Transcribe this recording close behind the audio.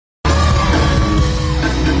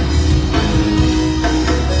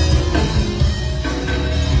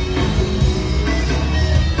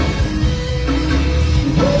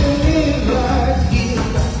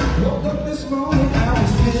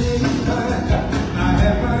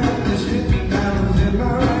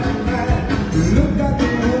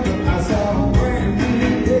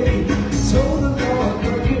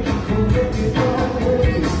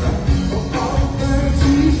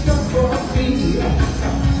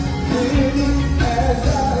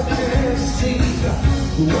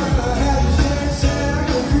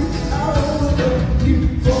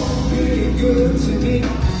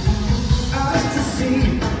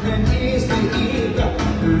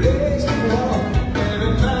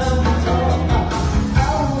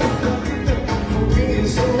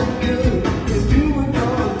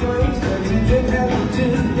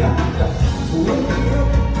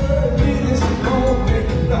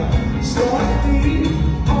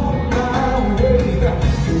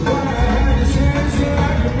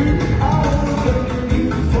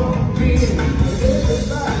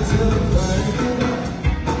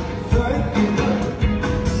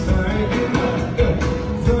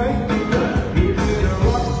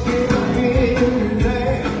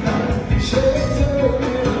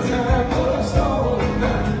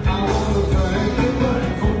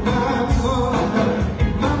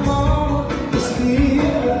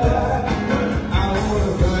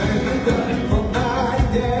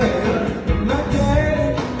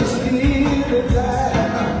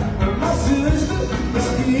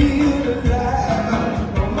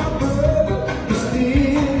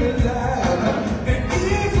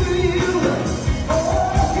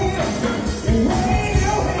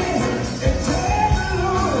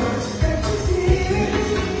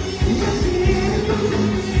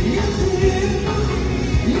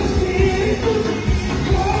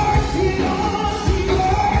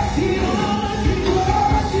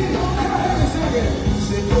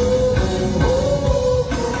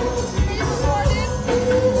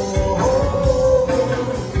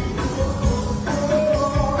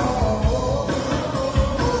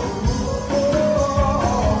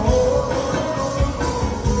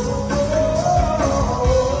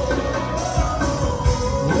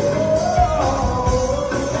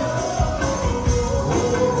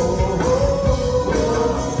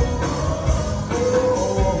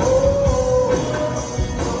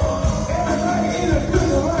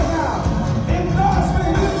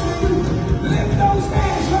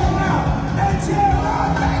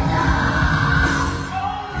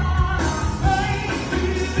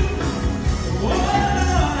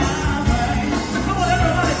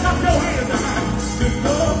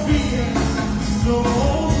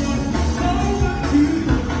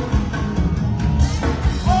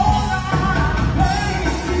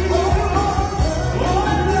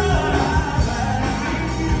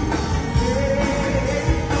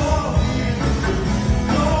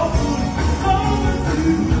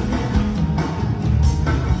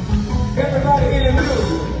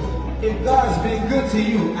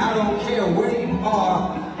don't care where you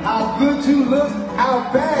are, how good you look,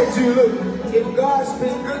 how bad you look. If God's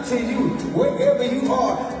been good to you, wherever you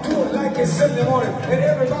are, do it like it's Sunday morning. And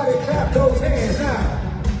everybody clap those hands now.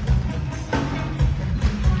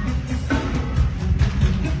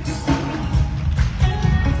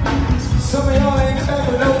 Some of y'all ain't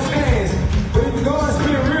clapping those hands, but if God's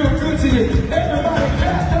been real good to you, everybody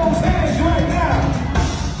clap those hands right now.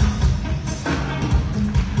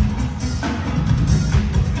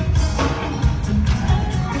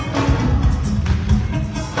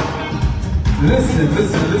 Listen.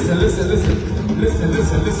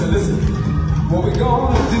 What we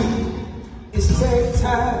gonna do is take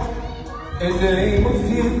time and name a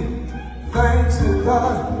few thanks that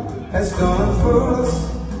God has done for us.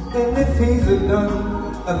 And if He's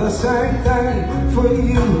done the same thing for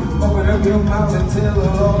you, open up your mouth and tell the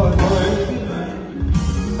Lord, thank you.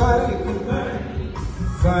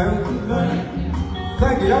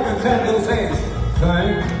 Thank you. Y'all can clap those hands.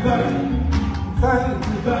 Thank you.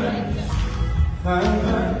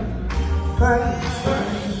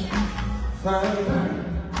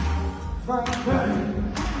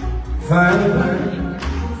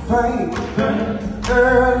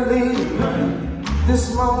 Early this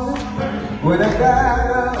morning, when I got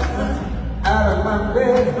up out of my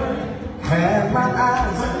bed, had my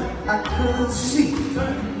eyes, I could see,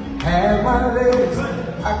 had my legs,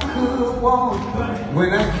 I could walk.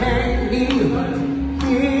 When I came here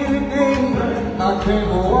today, I came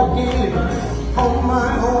walking on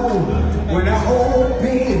my own. When I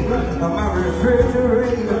opened my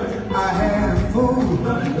refrigerator, I had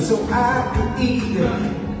food so I could eat.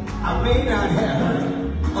 I may not have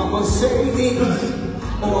a Mercedes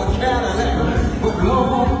or a Cadillac, but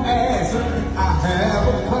long as I have a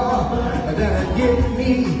car that'll get me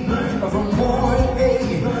from point A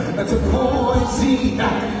to point Z.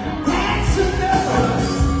 That's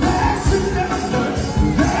enough.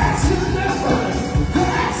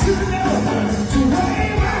 To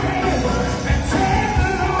wave my hand and tell the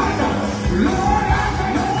Lord, Lord, I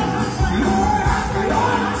thank you. Lord, I thank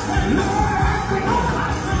you. Lord, I thank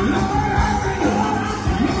you. Lord, I thank you. Lord, I thank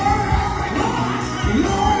you.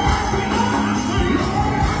 Lord, I thank you. Lord, I thank you. Lord, I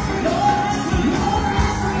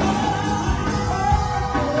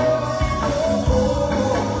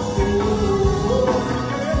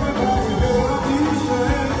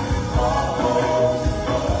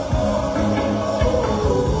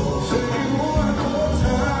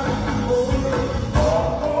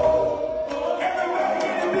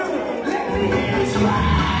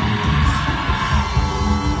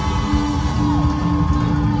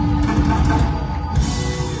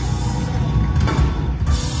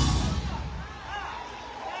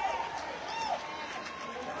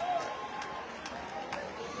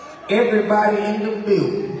Everybody in the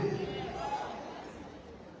building.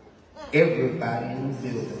 Everybody in the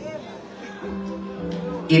building.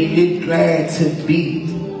 If you're glad to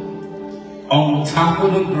be on top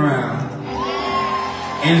of the ground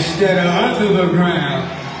instead of under the ground,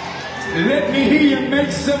 let me hear you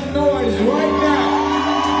make some noise right now.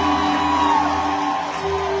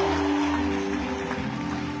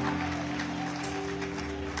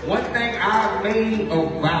 One thing I made a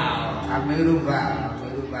vow.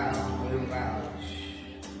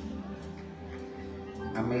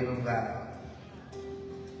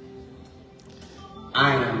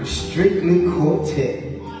 I am strictly quartet.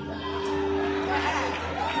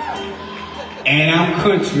 And I'm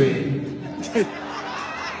country.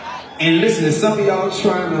 And listen, some of y'all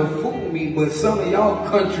trying to fool me, but some of y'all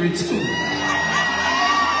country too.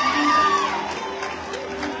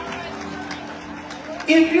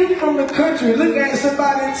 If you from the country, look at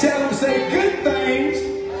somebody and tell them, say, good things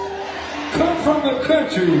come from the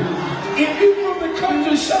country. If you from the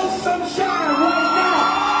country, show some shine right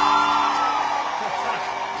now.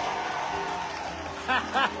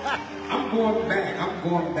 I'm going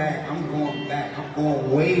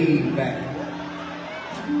way back.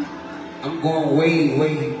 I'm going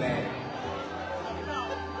way back.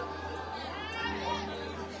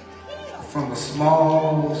 From a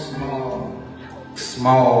small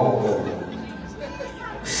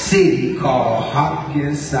city called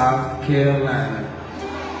Hopkins, South Carolina.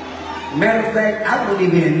 Matter of fact, I don't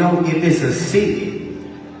even know if it's a city.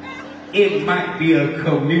 It might be a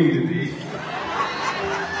community.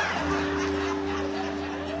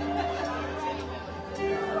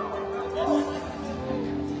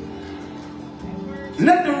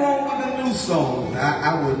 Nothing wrong with the new song.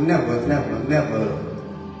 I would never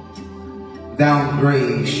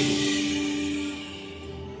downgrade.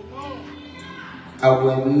 I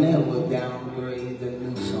would never downgrade the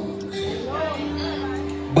new songs.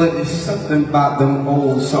 But it's something about them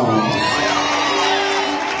old songs.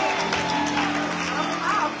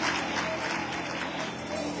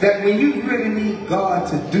 That when you really need God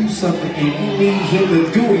to do something and you need Him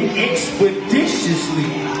to do it expeditiously,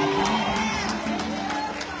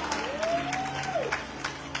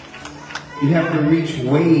 you have to reach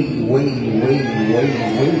way, way, way,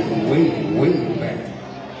 way, way, way back.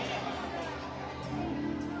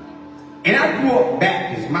 And I grew up Baptist.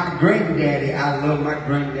 My granddaddy, I love my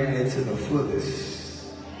granddaddy to the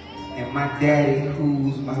fullest. And my daddy,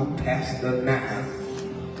 who's my pastor now.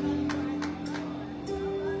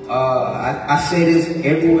 I say this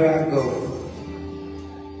everywhere I go.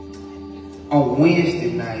 On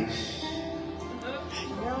Wednesday nights,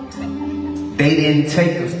 they didn't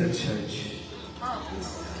take us to church.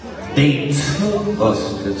 They took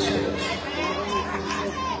us to church.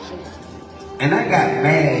 And I got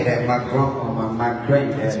mad at my grandma, my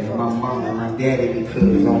granddaddy, my mama, and my daddy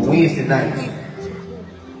because on Wednesday nights,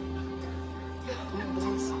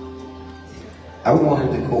 I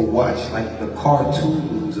wanted to go watch like the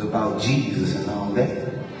cartoons about Jesus and all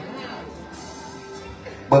that.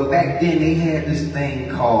 But back then they had this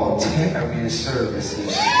thing called tarrying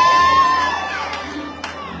services.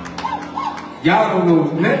 Y'all don't know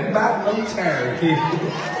nothing about no tarrying.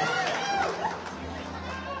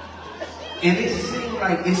 And it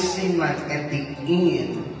seemed like at the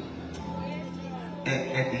end,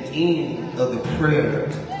 at the end of the prayer,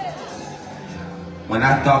 when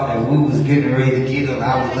I thought that we was getting ready to get up,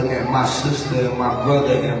 I was looking at my sister and my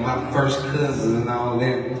brother and my first cousin and all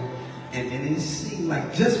that. And it seemed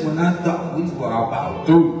like just when I thought we were about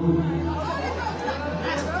through,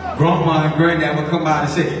 Grandma and Granddad would come out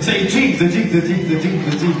and say Jesus, Jesus, Jesus,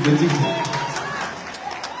 Jesus, Jesus, Jesus.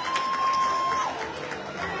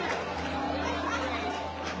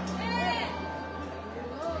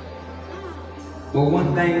 But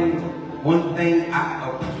one thing I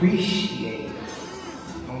appreciate,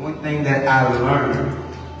 and one thing that I learned,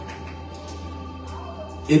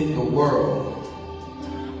 if the world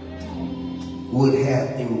would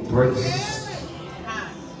have embraced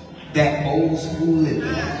that old school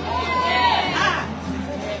living,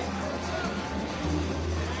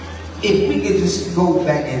 if we could just go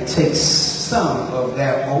back and take some of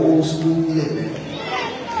that old school living,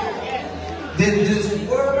 then this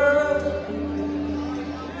world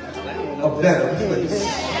a better place.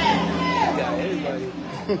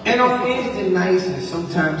 And on Wednesday nights and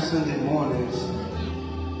sometimes Sunday mornings,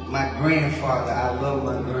 my grandfather, I love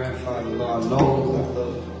my grandfather, Lord knows I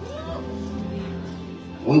love him.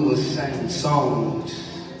 We would sing songs.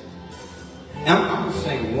 And I'm gonna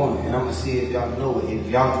sing one, and I'm gonna see if y'all know it. If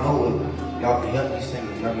y'all know it, y'all can help me sing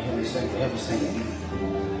it. Y'all can help me sing it. Help me sing it.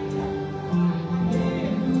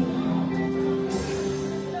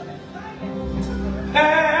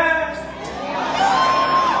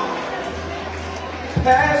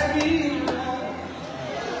 Pass me,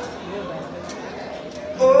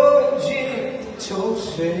 oh gentle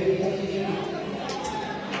Savior,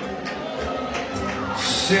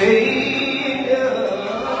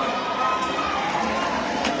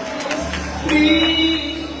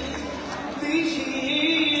 please, please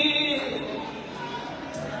hear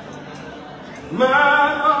my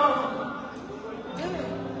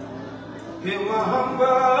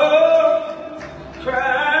humble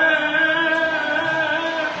cry.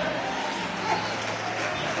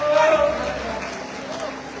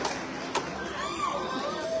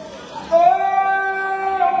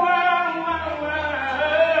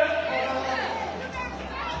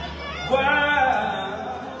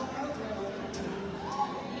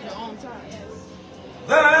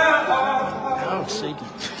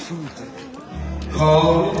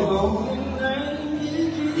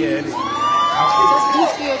 Yeah, it is. You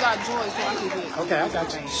still got joy, so I can get it. Okay, I got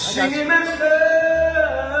you. Singing my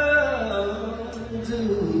love to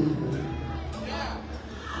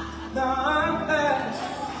don't pass,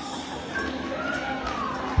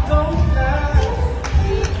 don't pass,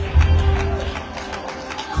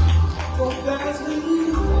 don't pass me.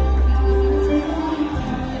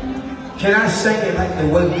 Can I sing it like the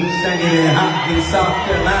way we sang it in South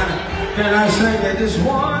Carolina? Can I sing it just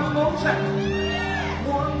one more time?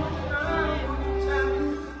 One more time, one more time.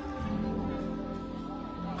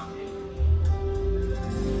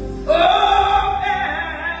 Oh,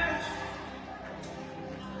 yes.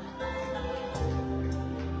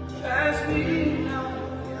 Pass me now.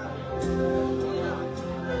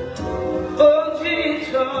 Oh,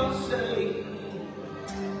 Jesus,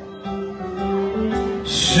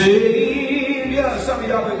 Savior. Some of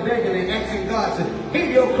y'all been begging and asking God to hear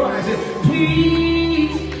your cries and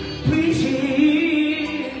please, please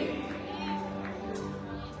hear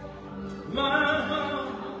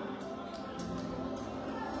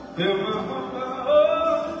Hear my heart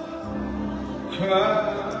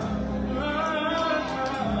cry.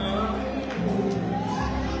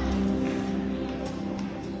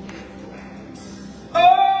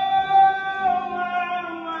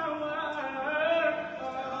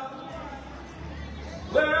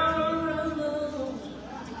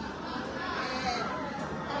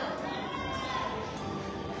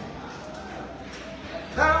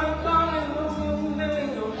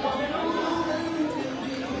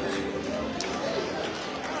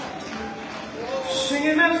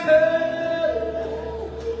 Singing as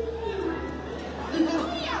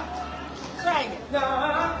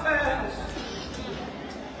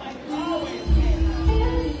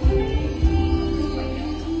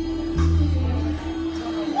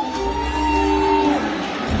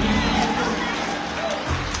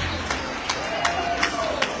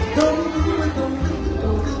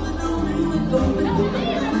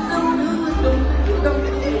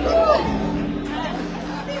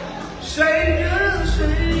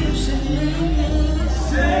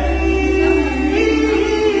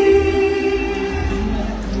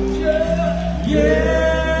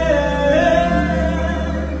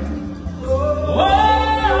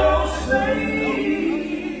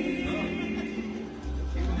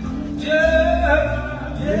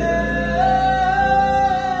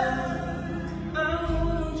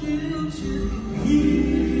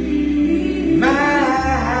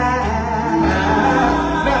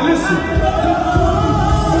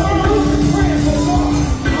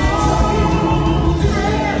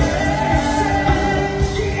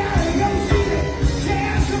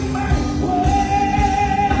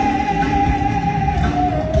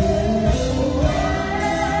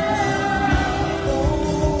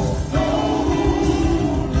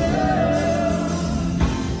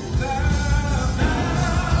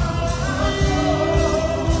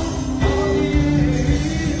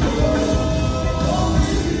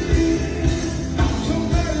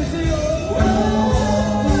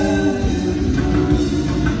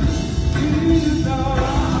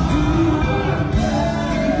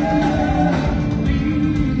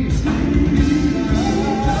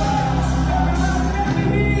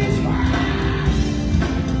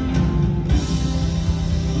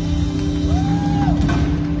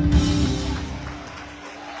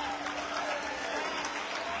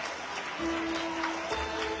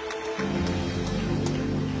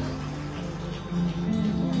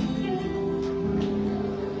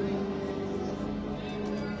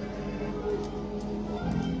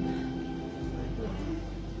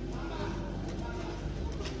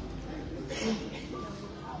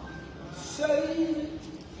Sing it.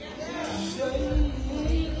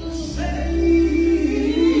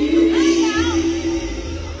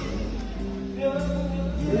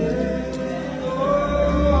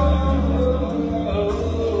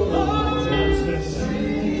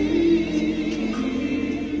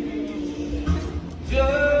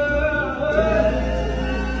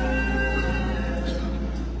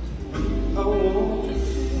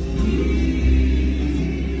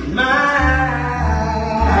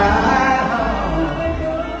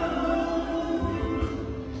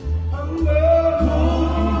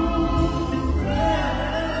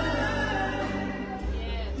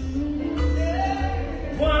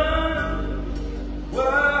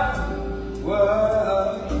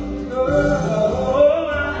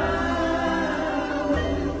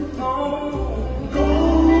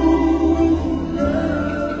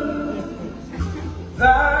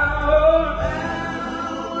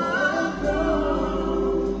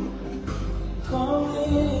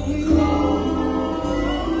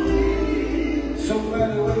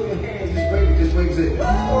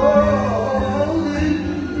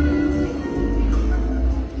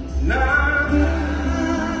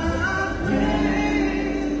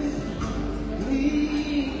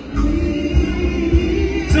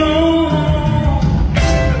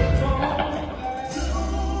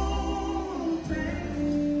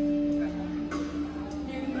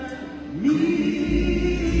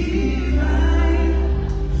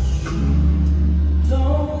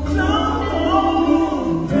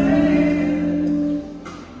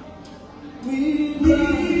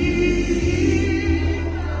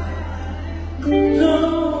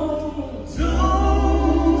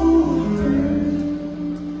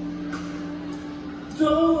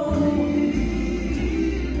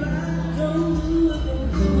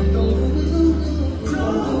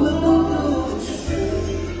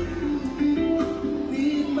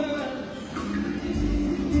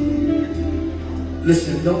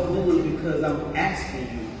 Listen, don't do it because I'm asking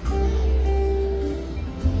you.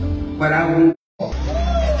 But I will.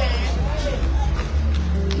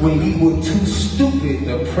 when you were too stupid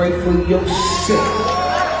to pray for yourself.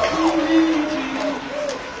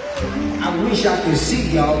 I wish I could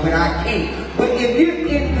see y'all, but I can't. But if you're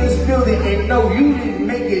in this building and know you didn't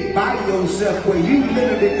make it by yourself, where you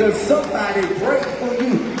live because somebody prayed for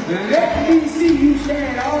you, let me see you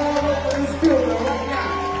stand all over this building right now.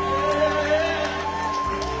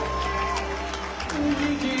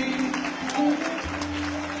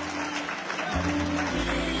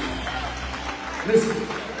 Listen.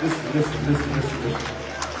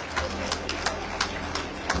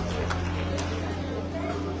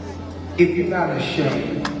 If you're not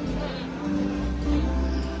ashamed,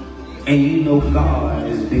 and you know God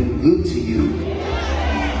has been good to you,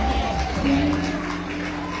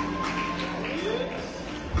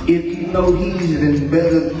 if you know He's been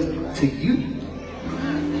better to you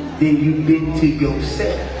than you've been to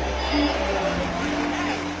yourself,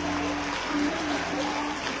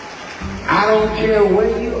 I don't care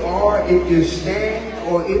where you are, if you're standing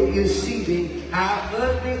or if you're seated, how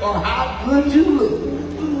ugly or how good you look.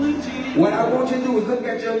 What I want you to do is look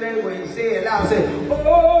at your neighbor and say it loud. Say,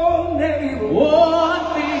 oh neighbor,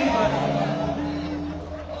 oh neighbor.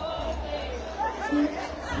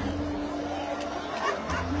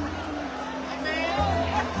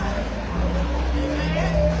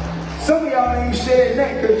 Some of y'all ain't saying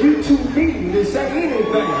that because you too mean to say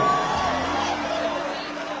anything.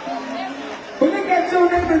 But look at your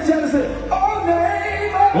neighbor and tell us, oh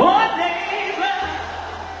neighbor, oh neighbor.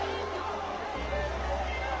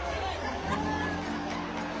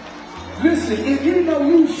 Listen, if you know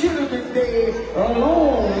you should have been dead a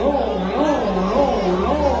long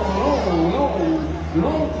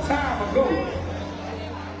time ago,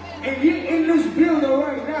 and you're in this building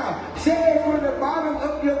right now, say it from the bottom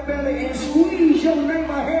of your belly and squeeze your neighbor's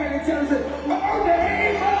hand and tell us, oh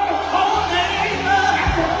neighbor,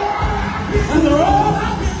 after all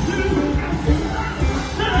I've been through,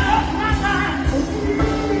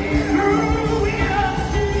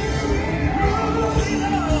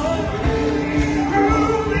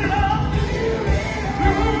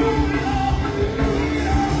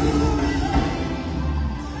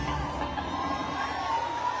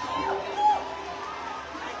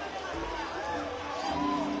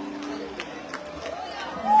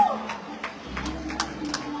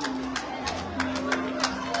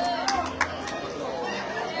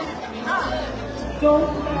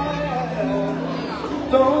 don't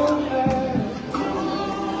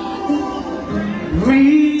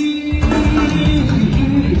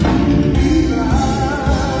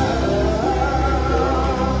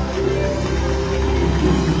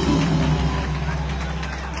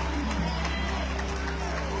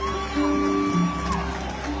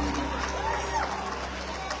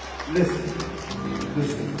Listen.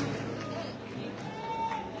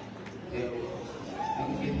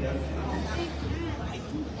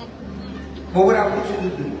 But what I want you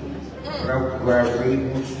to do, what I really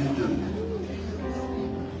want you to do,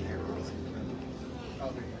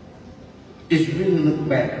 is really look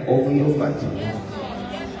back over your life.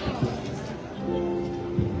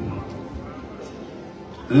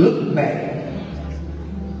 Look back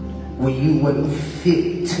when you wasn't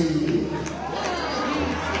fit to live.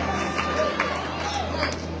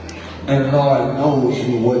 And Lord knows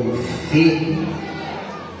you wasn't fit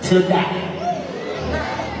to die.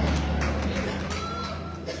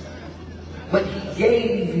 But He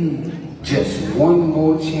gave you just one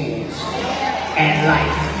more chance at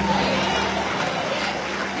life.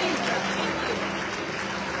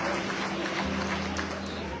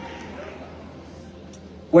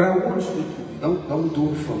 What I want you to do, don't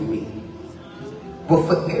do it for me, but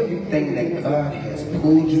for everything that God has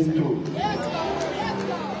pulled you through.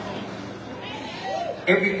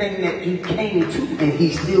 Everything that you came to and He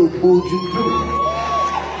still pulled you through.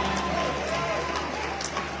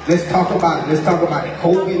 Let's talk about it. Let's talk about it.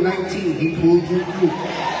 COVID-19, He pulled you through.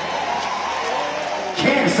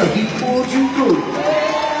 Cancer, He pulled you through.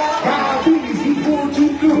 Diabetes, He pulled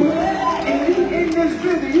you through. And you in this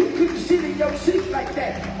building, you couldn't sit in your seat like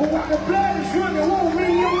that. But while the blood is running, won't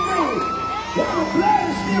mean your name. While the blood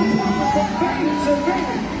is still pumping from vein to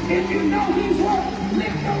vein. If you know He's working,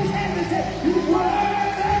 lift those hands and say, you work.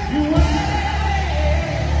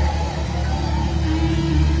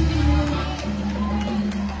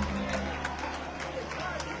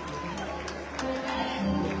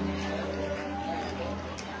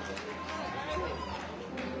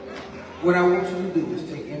 What I want you to do is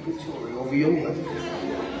take inventory over your life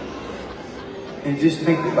and just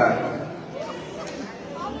think about it.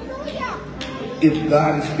 If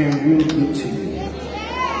God has been real good to you,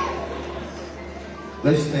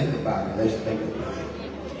 let's think about it. Let's think about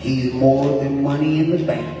it. He's more than money in the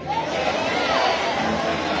bank.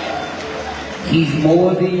 He's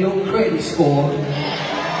more than your credit score.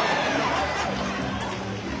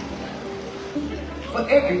 For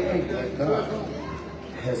everything that God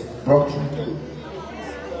has brought you through.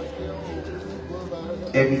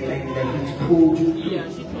 Everything that He's pulled you through.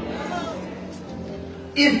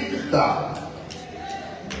 If God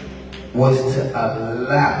was to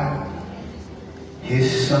allow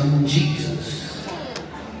His Son Jesus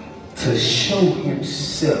to show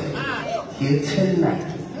Himself here tonight,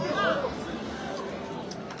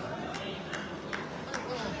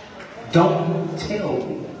 don't tell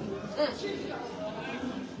me,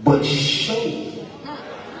 but show me.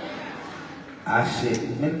 I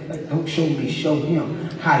said, matter of fact, don't show me, show Him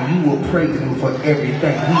how you will praise Him for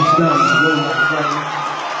everything He's done in your life right now.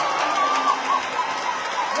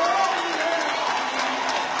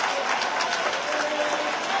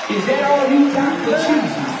 Is that all you got for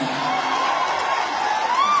Jesus?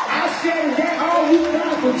 I said, is that all you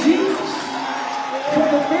got for Jesus? For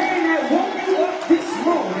the man that woke you up this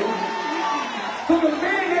morning, for the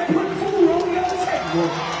man that put food on your table,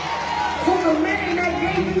 for the man that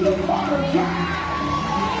gave you the water drive,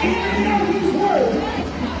 even though He's worthy,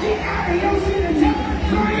 get out of your sin and tell Him,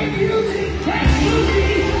 praise you, Jesus, praise you,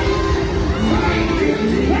 Jesus, praise you,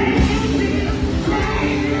 Jesus, praise you, Jesus,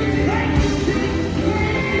 praise you, Jesus.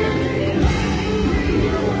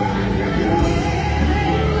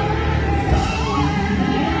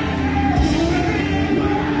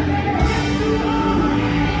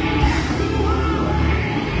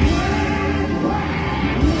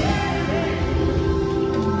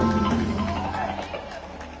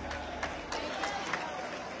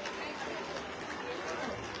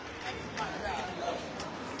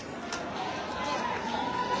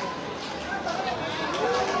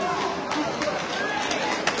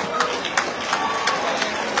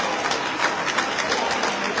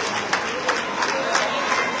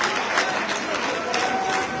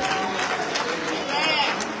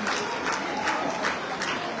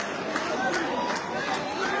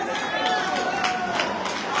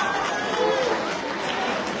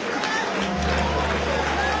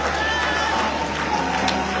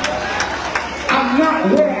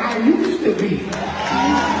 Where I used to be.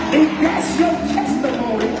 If that's your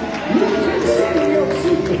testimony, you consider your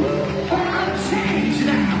super. But I'm changed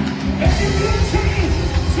now. And if you change,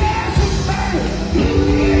 tell somebody, you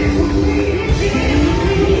did it for me, you did it for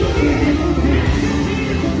me, you did it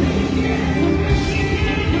for me, you did it for me.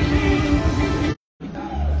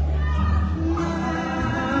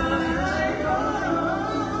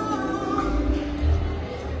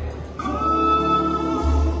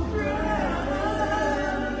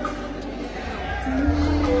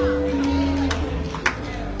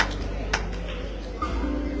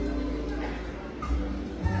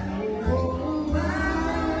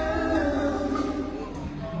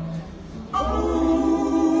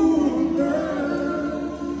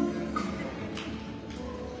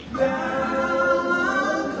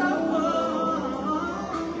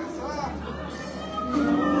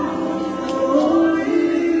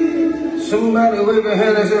 Somebody wave a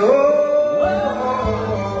hand and say, oh,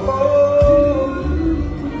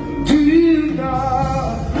 do you know?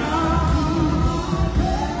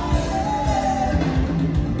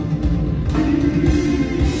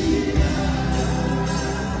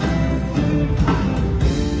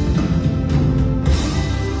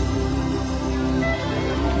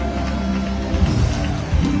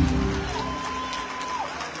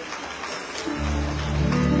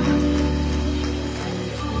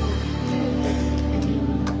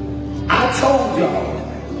 I told y'all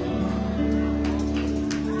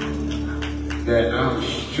that I'm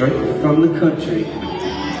straight from the country.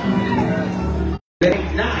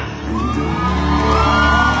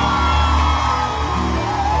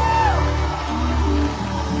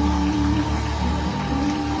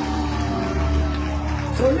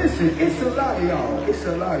 So listen, it's a lot of y'all. It's a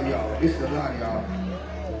lot of y'all. It's a lot of y'all.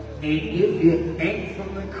 And if you ain't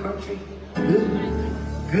from the country,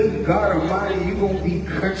 good God Almighty, you gonna be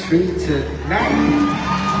country tonight.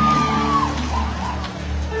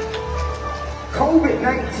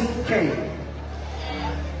 COVID-19 came.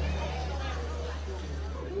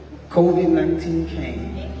 COVID-19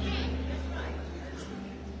 came.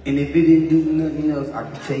 And if it didn't do nothing else, I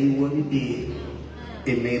can tell you what it did.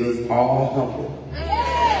 It made us all humble.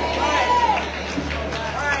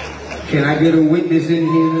 Can I get a witness in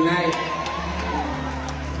here tonight?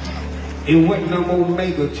 It wasn't no more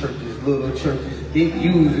mega churches, little churches, big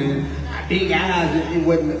U's and big eyes. It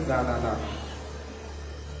wasn't, no.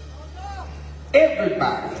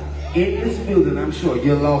 Everybody In this building, I'm sure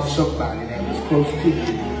you lost somebody that was close to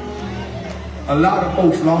you. A lot of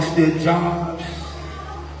folks lost their jobs.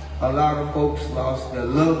 A lot of folks lost their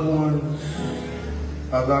loved ones.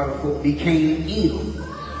 A lot of folks became ill.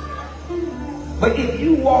 But if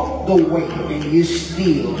you walked away and you're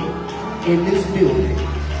still in this building,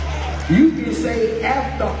 you can say,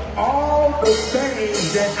 after all the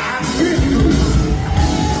things that I've been through,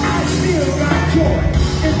 I still got joy.